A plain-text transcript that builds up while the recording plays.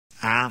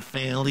I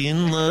fell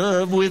in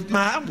love with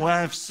my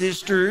wife's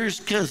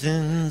sister's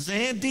cousin's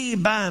auntie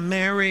by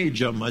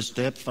marriage on my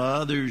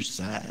stepfather's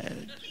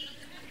side.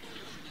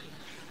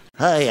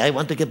 Hi, I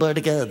want to get born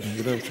again.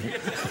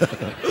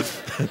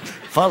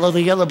 Follow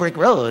the yellow brick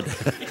road.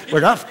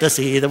 We're off to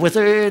see the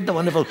wizard, the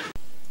wonderful.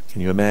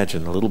 Can you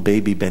imagine a little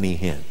baby Benny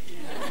Hinn?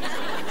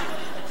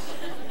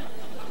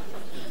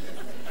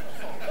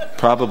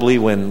 Probably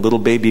when little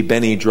baby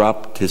Benny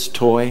dropped his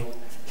toy,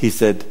 he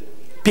said,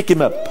 "Pick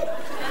him up."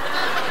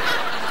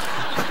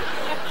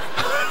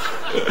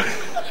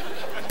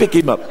 Pick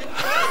him up.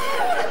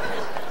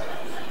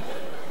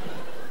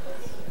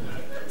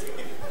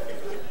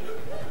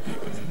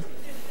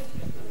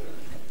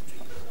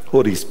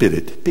 Holy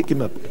Spirit, pick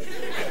him up.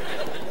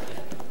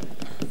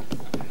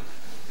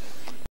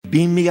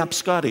 Beam me up,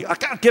 Scotty. I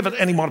can't give it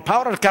any more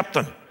power,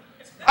 Captain.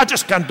 I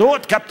just can't do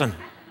it, Captain.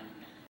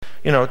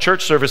 You know,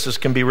 church services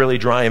can be really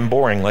dry and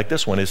boring like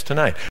this one is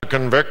tonight.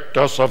 Convict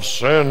us of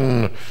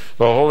sin.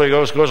 The Holy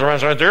Ghost goes around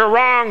saying, "You're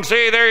wrong.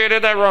 See, there you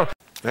did that wrong."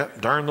 Yeah,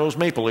 darn those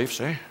Maple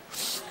Leafs, eh?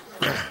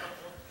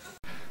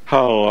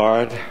 Oh,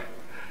 Lord.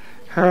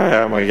 Here I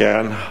am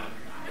again.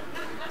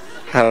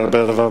 Had a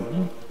bit of a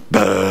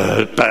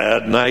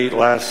bad night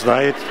last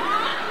night.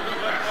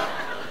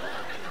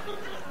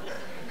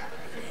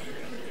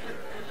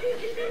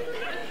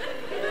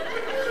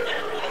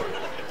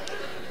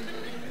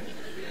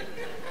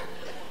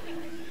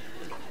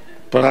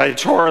 But I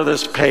tore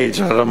this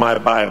page out of my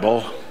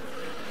Bible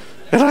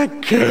and I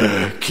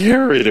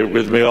carried it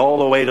with me all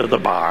the way to the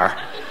bar.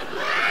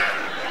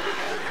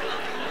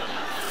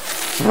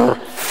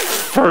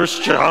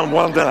 1 John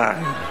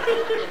 1:9.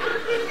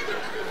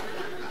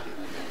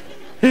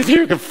 If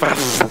you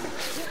confess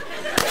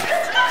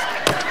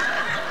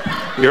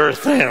your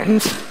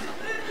sins,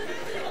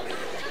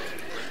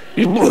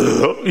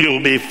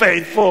 you'll be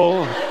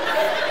faithful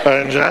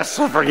and just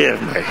to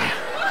forgive me.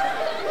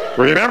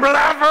 Remember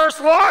that verse,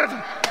 Lord?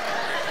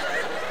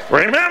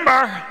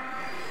 Remember,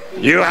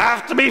 you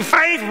have to be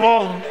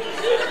faithful.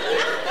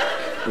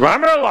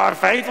 Remember, Lord,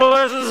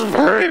 faithfulness is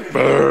very,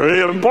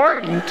 very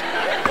important.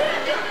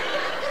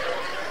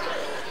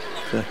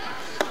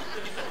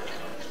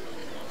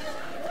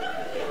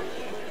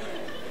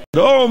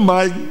 Oh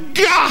my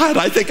God,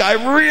 I think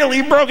I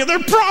really broke it. They're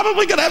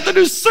probably going to have to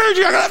do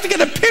surgery. I'm going to have to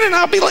get a pin and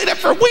I'll be laid up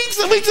for weeks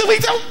and weeks and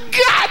weeks. Oh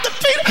God, the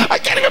pin. I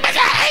can't even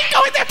imagine. I ain't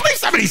going there. Please,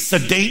 somebody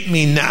sedate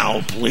me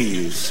now,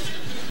 please.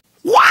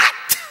 What?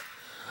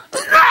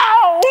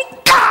 No,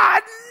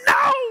 God,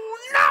 no.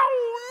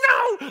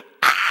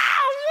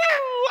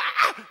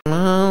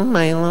 Oh,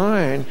 my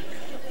Lord.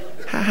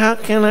 How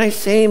can I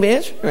save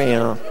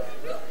Israel?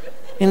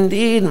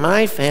 Indeed,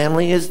 my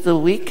family is the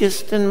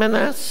weakest in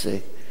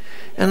Manasseh,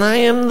 and I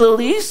am the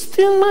least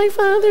in my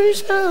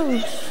father's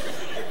house.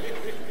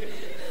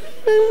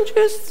 I'm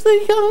just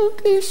the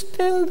youngest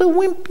and the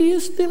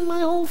wimpiest in my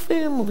whole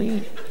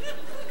family.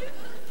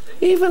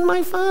 Even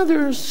my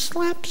father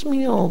slaps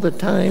me all the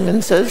time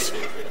and says,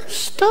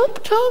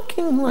 "Stop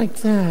talking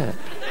like that."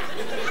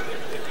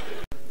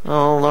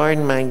 Oh, Lord,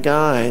 my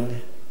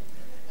God,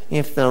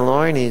 if the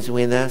Lord is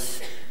with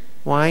us,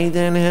 why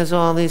then has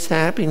all this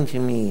happened to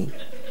me?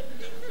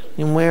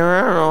 And where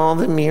are all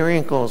the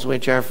miracles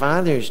which our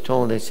fathers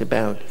told us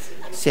about,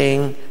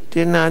 saying,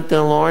 "Did not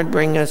the Lord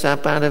bring us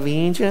up out of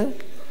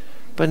Egypt?"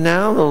 But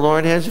now the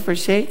Lord has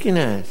forsaken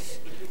us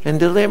and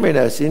delivered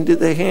us into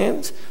the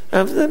hands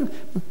of the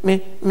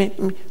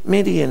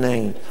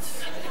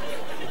Midianites.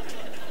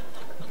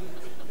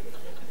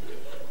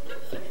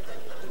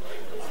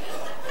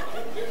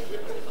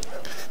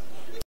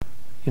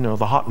 You know,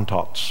 the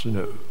Hottentots, you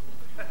know.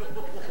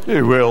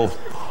 They will.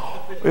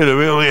 You know,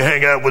 we only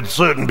hang out with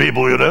certain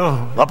people, you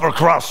know. Upper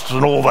crust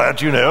and all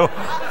that, you know.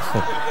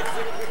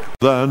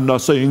 Then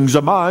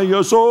sings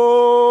my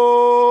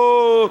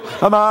soul,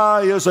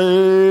 my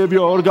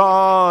Savior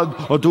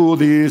God. To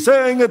thee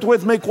sing it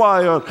with me,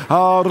 choir.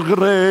 How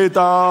great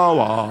thou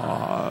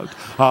art,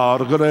 how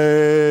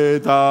great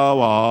thou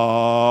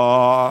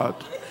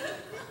art.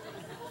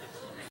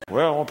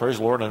 Well, praise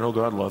the Lord, I know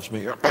God loves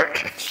me.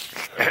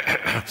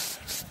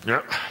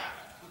 Yeah.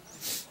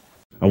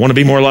 I want to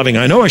be more loving.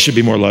 I know I should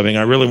be more loving.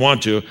 I really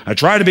want to. I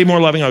try to be more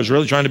loving. I was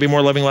really trying to be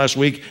more loving last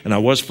week, and I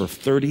was for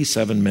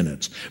 37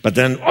 minutes. But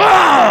then,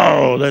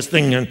 this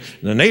thing, and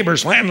the neighbor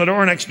slammed the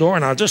door next door,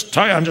 and I'm just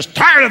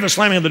tired of the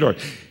slamming of the door.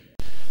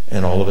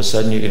 And all of a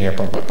sudden, you can hear,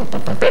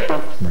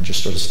 we're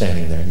just sort of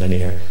standing there, and then you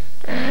hear,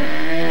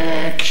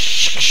 and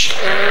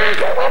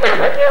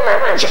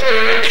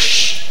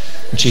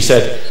she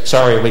said,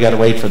 "Sorry, we got to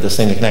wait for this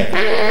thing to connect."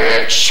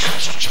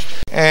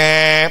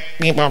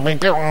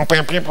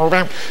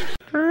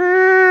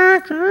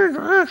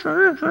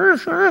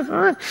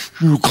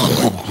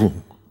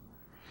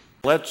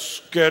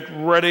 Let's get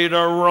ready to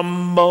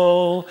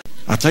rumble.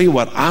 I'll tell you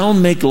what, I'll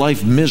make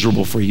life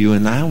miserable for you,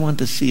 and I want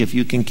to see if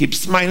you can keep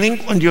smiling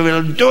when you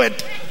will do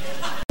it.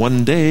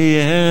 One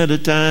day at a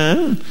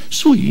time,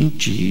 sweet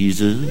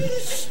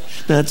Jesus,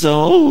 that's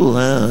all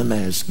I'm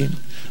asking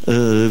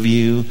of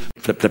you.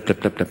 Flip, flip,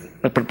 flip, flip, flip.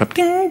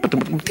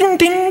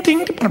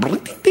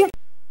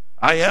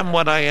 I am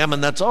what I am,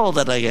 and that's all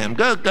that I am.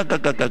 Go, go, go,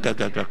 go, go, go,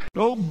 go, go.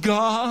 Oh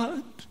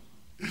God,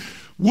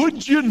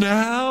 would you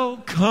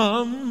now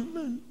come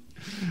and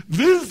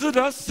visit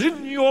us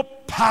in your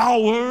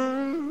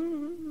power,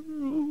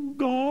 oh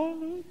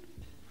God?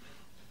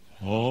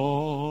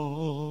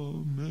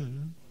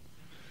 Amen.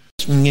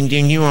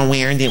 You're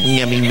aware that we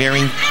have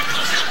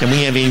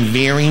a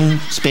very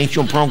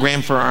special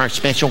program for our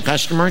special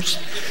customers?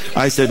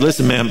 I said,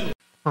 listen, ma'am.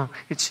 Oh,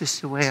 it's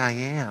just the way I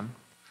am.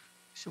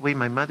 It's the way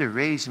my mother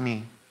raised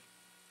me.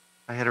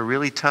 I had a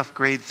really tough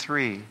grade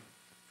 3.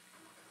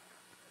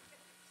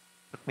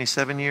 Took me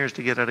 7 years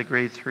to get out of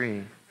grade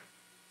 3.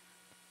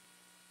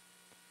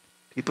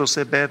 People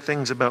said bad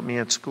things about me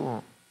at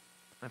school.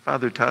 My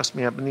father tossed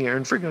me up in the air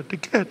and forgot to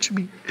catch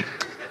me.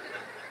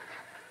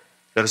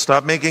 Got to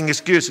stop making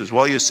excuses.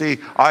 Well, you see,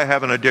 I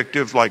have an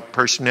addictive,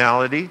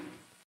 personality.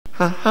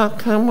 How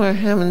come we're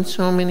having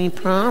so many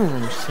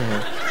problems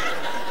then?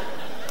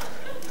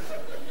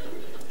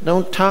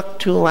 Don't talk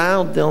too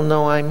loud, they'll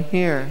know I'm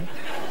here.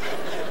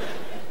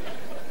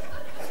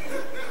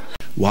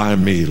 Why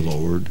me,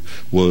 Lord?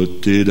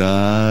 What did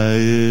I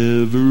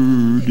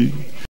ever do?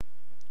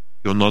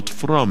 You're not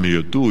from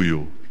here, do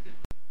you?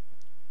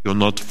 You're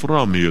not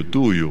from here,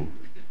 do you?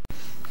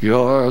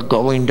 You're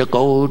going to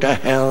go to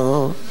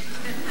hell.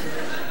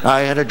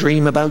 I had a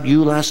dream about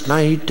you last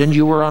night, and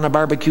you were on a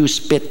barbecue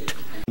spit.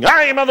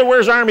 Oh, your mother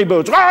wears army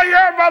boots. Oh,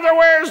 your mother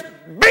wears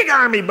big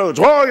army boots.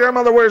 Oh, your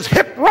mother wears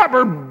hip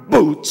rubber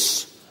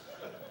boots.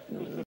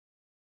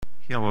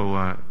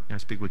 Hello, can I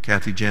speak with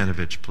Kathy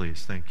Janovich,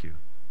 please? Thank you.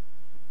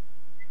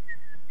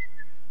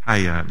 Hi,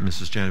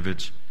 Mrs.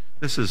 Janovich.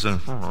 This is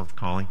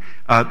calling.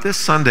 This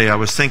Sunday, I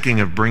was thinking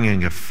of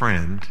bringing a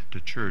friend to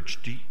church.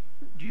 Do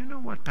you know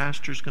what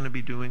pastor's going to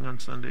be doing on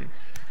Sunday?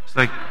 It's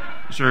like,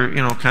 is there,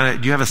 do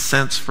you have a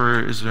sense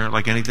for, is there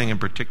anything in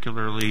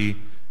particularly,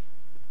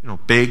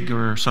 big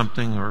or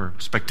something, or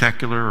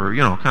spectacular,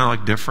 or, kind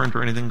of different,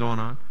 or anything going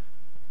on?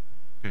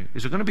 Okay.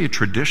 Is it going to be a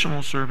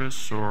traditional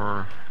service,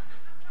 or,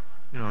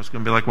 it's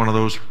going to be like one of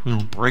those,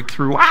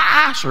 breakthrough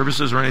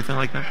services or anything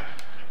like that?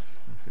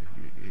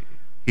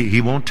 Okay. He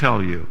won't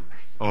tell you.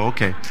 Oh,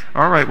 okay.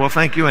 All right. Well,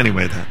 thank you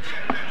anyway then.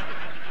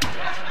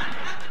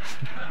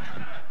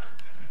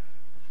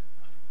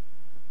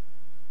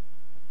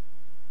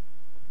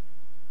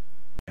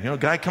 A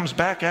guy comes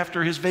back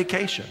after his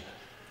vacation,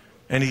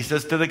 and he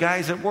says to the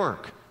guys at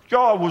work, "Yeah,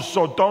 I was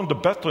down to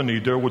Bethany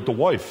there with the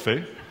wife,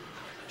 eh?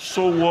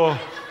 So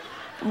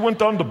we went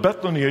down to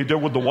Bethany there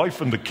with the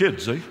wife and the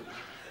kids, eh?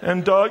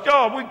 And we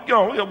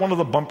got one of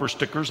the bumper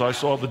stickers. I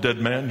saw the dead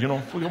man,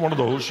 we got one of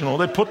those.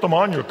 They put them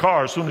on your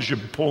car as soon as you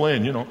pull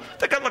in.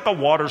 They got a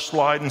water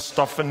slide and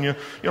stuff, and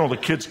the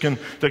kids can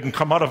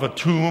come out of a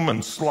tomb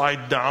and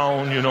slide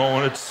down,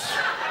 and it's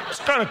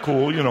kind of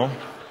cool, Yeah,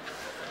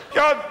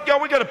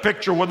 we got a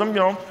picture with them,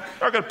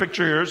 I got a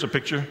picture here. Here's a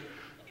picture.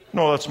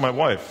 No, that's my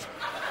wife.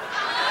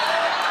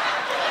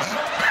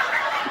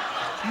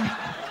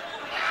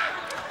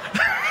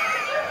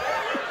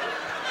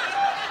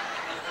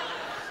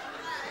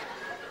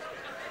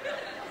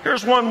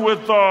 Here's one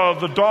with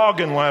the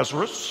dog and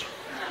Lazarus.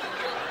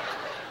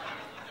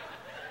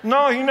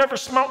 No, he never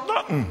smelt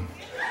nothing.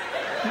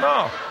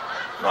 No,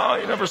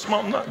 he never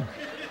smelt nothing.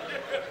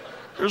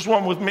 Here's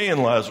one with me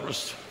and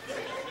Lazarus.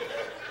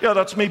 Yeah,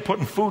 that's me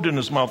putting food in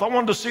his mouth. I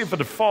wanted to see if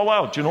it'd fall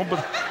out,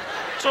 but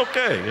it's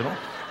okay,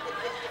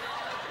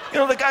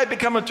 the guy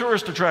become a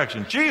tourist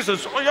attraction.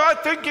 Jesus, I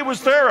think he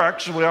was there,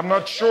 actually. I'm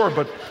not sure,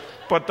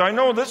 but I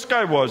know this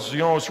guy was.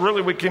 It's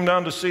really, we came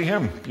down to see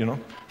him,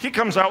 He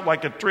comes out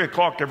at 3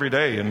 o'clock every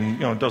day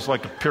and, does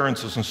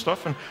appearances and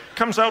stuff, and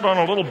comes out on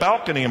a little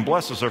balcony and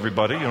blesses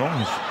everybody,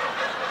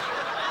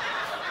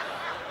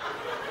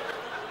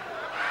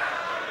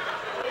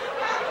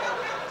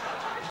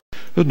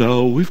 And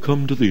now we've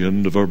come to the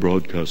end of our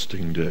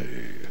broadcasting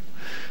day.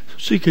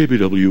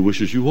 CKBW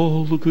wishes you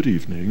all a good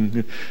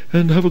evening,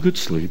 and have a good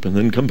sleep, and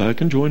then come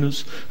back and join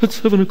us at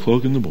 7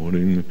 o'clock in the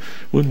morning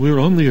when we're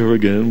on the air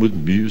again with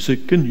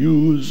music and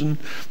news and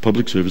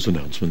public service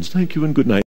announcements. Thank you and good night.